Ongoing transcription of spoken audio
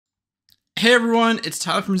Hey everyone, it's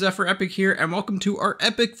Tyler from Zephyr Epic here, and welcome to our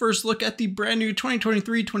epic first look at the brand new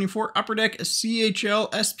 2023-24 Upper Deck CHL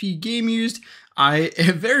SP Game Used. I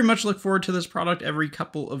very much look forward to this product every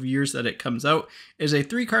couple of years that it comes out. It is a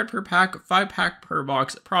 3-card per pack, 5-pack per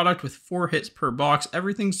box product with 4 hits per box.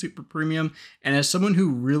 Everything's super premium, and as someone who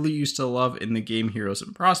really used to love in the game Heroes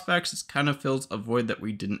and Prospects, this kind of fills a void that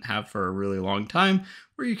we didn't have for a really long time,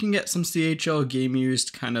 where you can get some CHL game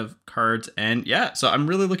used kind of cards. And yeah, so I'm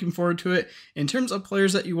really looking forward to it. In terms of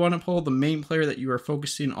players that you want to pull, the main player that you are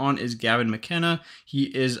focusing on is Gavin McKenna.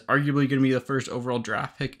 He is arguably going to be the first overall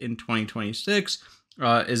draft pick in 2026.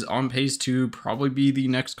 Is on pace to probably be the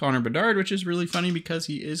next Connor Bedard, which is really funny because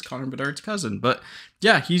he is Connor Bedard's cousin. But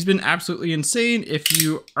yeah, he's been absolutely insane. If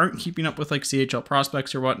you aren't keeping up with like CHL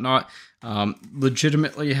prospects or whatnot,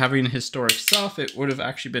 legitimately having historic stuff, it would have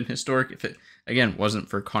actually been historic if it, again, wasn't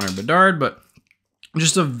for Connor Bedard, but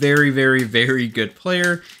just a very, very, very good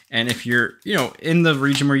player. And if you're, in the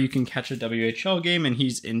region where you can catch a WHL game and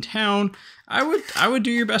he's in town, I would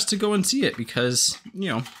do your best to go and see it because,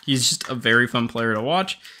 he's just a very fun player to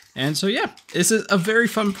watch. And so, yeah, this is a very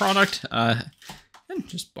fun product. And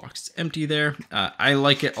just box empty there. I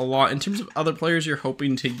like it a lot. In terms of other players you're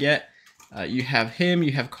hoping to get, you have him,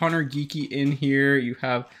 you have Connor Geeky in here, you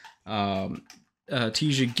have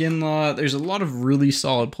TJ Ginla. There's a lot of really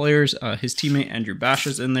solid players. His teammate Andrew Bash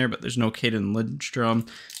is in there, but there's no Caden Lindstrom.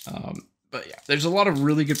 But yeah, there's a lot of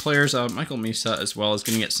really good players. Michael Misa as well is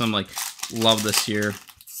going to get some love this year.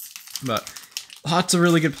 But lots of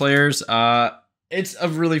really good players. It's a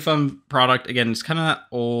really fun product. Again, it's kind of that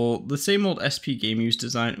the same old SP Game Use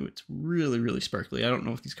design. It's really, really sparkly. I don't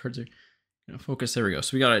know if these cards are going to focus. There we go.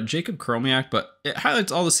 So we got a Jacob Chromiak, but it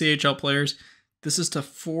highlights all the CHL players. This is to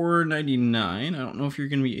 $4.99. I don't know if you're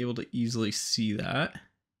going to be able to easily see that.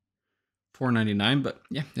 $4.99, but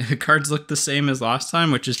yeah, the cards look the same as last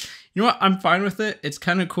time, which is, what, I'm fine with it. It's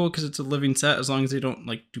kind of cool because it's a living set as long as they don't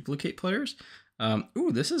duplicate players.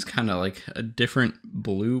 Ooh, this is kind of like a different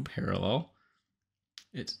blue parallel.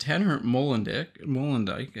 It's Tanner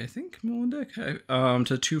Molendijk, I think, to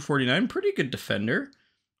 $2.49. Pretty good defender.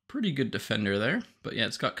 Pretty good defender there. But yeah,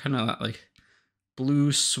 it's got kind of that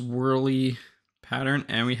blue swirly pattern,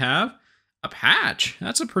 and we have a patch.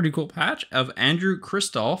 That's a pretty cool patch of Andrew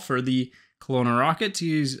Cristall for the Kelowna Rockets.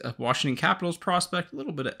 He's a Washington Capitals prospect, a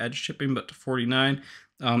little bit of edge chipping, but to 49.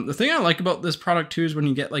 The thing I like about this product too is when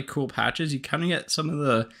you get cool patches, you kind of get some of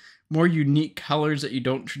the more unique colors that you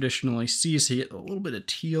don't traditionally see. So you get a little bit of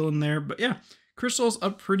teal in there. But yeah, Cristall's a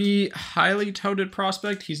pretty highly touted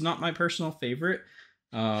prospect. He's not my personal favorite.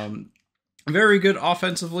 Very good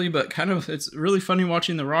offensively, but it's really funny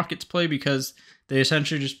watching the Rockets play because they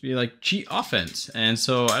essentially just be cheat offense. And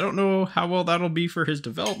so I don't know how well that'll be for his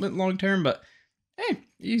development long term, but hey,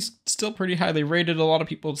 he's still pretty highly rated. A lot of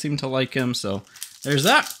people seem to like him. So there's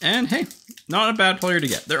that. And hey, not a bad player to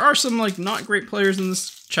get. There are some not great players in this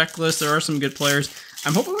checklist. There are some good players.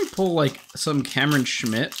 I'm hoping we pull some Cameron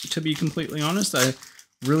Schmidt, to be completely honest. I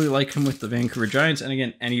really like him with the Vancouver Giants. And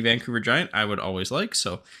again, any Vancouver Giant I would always like.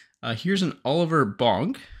 So here's an Oliver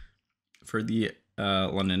Bonk for the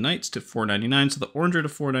London Knights to $4.99. So the Oranger to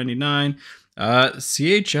 $4.99.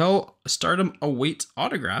 CHL Stardom awaits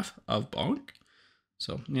autograph of Bonk.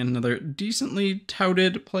 So another decently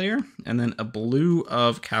touted player. And then a blue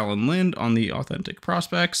of Callan Lind on the Authentic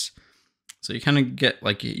Prospects. So you kind of get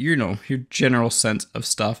your general sense of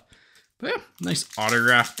stuff. But yeah, nice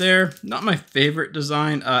autograph there. Not my favorite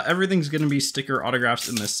design. Everything's going to be sticker autographs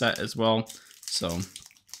in this set as well. So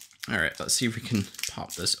all right, let's see if we can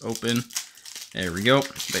pop this open. There we go.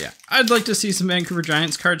 But yeah, I'd like to see some Vancouver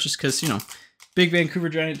Giants cards just because, big Vancouver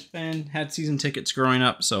Giants fan, had season tickets growing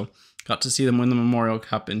up. So got to see them win the Memorial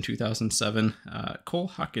Cup in 2007. Cole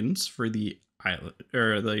Huckins for the Island,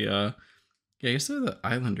 or the, I guess they're the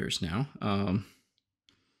Islanders now.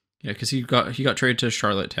 Yeah, because he got traded to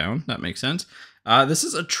Charlottetown. That makes sense. This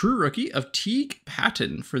is a true rookie of Teague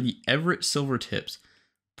Patton for the Everett Silvertips.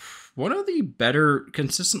 One of the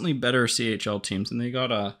consistently better CHL teams, and they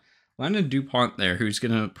got Landon DuPont there, who's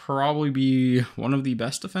going to probably be one of the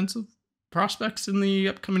best defensive prospects in the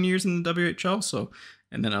upcoming years in the WHL. So,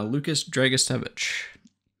 and then Lucas Dragostevich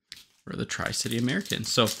for the Tri-City Americans.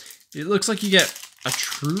 So it looks like you get a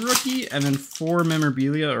true rookie and then 4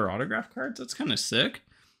 memorabilia or autograph cards. That's kind of sick.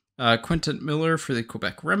 Quentin Miller for the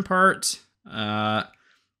Quebec Remparts.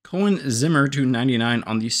 Cohen Zimmer to 99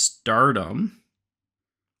 on the Stardom.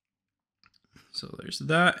 So there's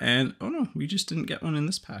that, and oh no, we just didn't get one in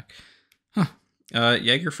this pack. Huh.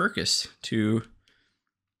 Jaeger Furcus to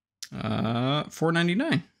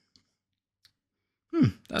 $4.99.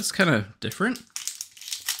 That's kind of different.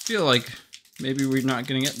 I feel like maybe we're not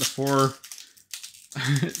going to get the 4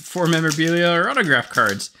 for memorabilia or autograph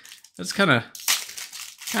cards. That's kind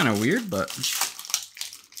of weird, but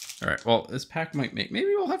all right. Well, this pack might make, maybe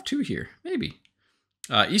we'll have 2 here, maybe.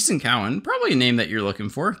 Easton Cowan, probably a name that you're looking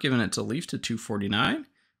for, given it's a Leaf to 249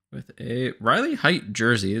 with a Riley Height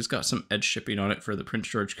jersey. It's got some edge shipping on it for the Prince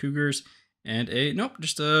George Cougars, and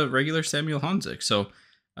just a regular Samuel Honzik. So,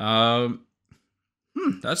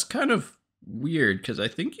 that's kind of weird because I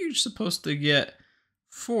think you're supposed to get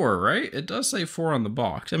 4, right? It does say 4 on the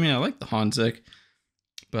box. I mean, I like the Honzik,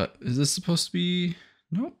 but is this supposed to be?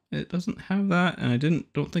 Nope, it doesn't have that, and I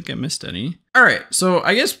don't think I missed any. All right, so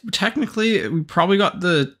I guess technically we probably got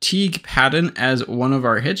the Teague Patton as one of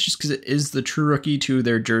our hits just because it is the true rookie to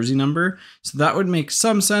their jersey number. So that would make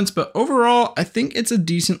some sense, but overall, I think it's a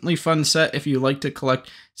decently fun set if you like to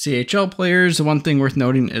collect CHL players. The one thing worth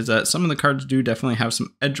noting is that some of the cards do definitely have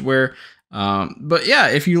some edge wear. But yeah,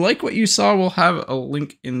 if you like what you saw, we'll have a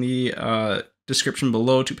link in the description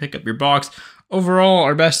below to pick up your box. Overall,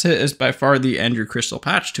 our best hit is by far the Andrew Crystal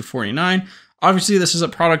patch to 49. Obviously, this is a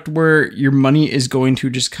product where your money is going to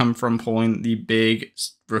just come from pulling the big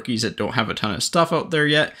rookies that don't have a ton of stuff out there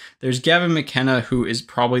yet. There's Gavin McKenna, who is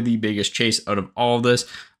probably the biggest chase out of all of this.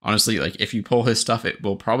 Honestly, like if you pull his stuff, it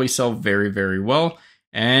will probably sell very, very well.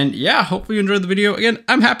 And yeah, hopefully you enjoyed the video. Again,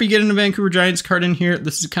 I'm happy getting a Vancouver Giants card in here.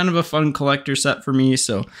 This is kind of a fun collector set for me,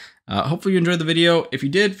 so hopefully you enjoyed the video. If you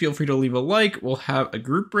did, feel free to leave a like. We'll have a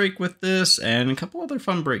group break with this and a couple other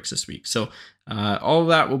fun breaks this week. So all of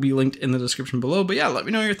that will be linked in the description below. But yeah, let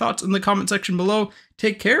me know your thoughts in the comment section below.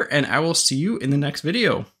 Take care, and I will see you in the next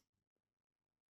video.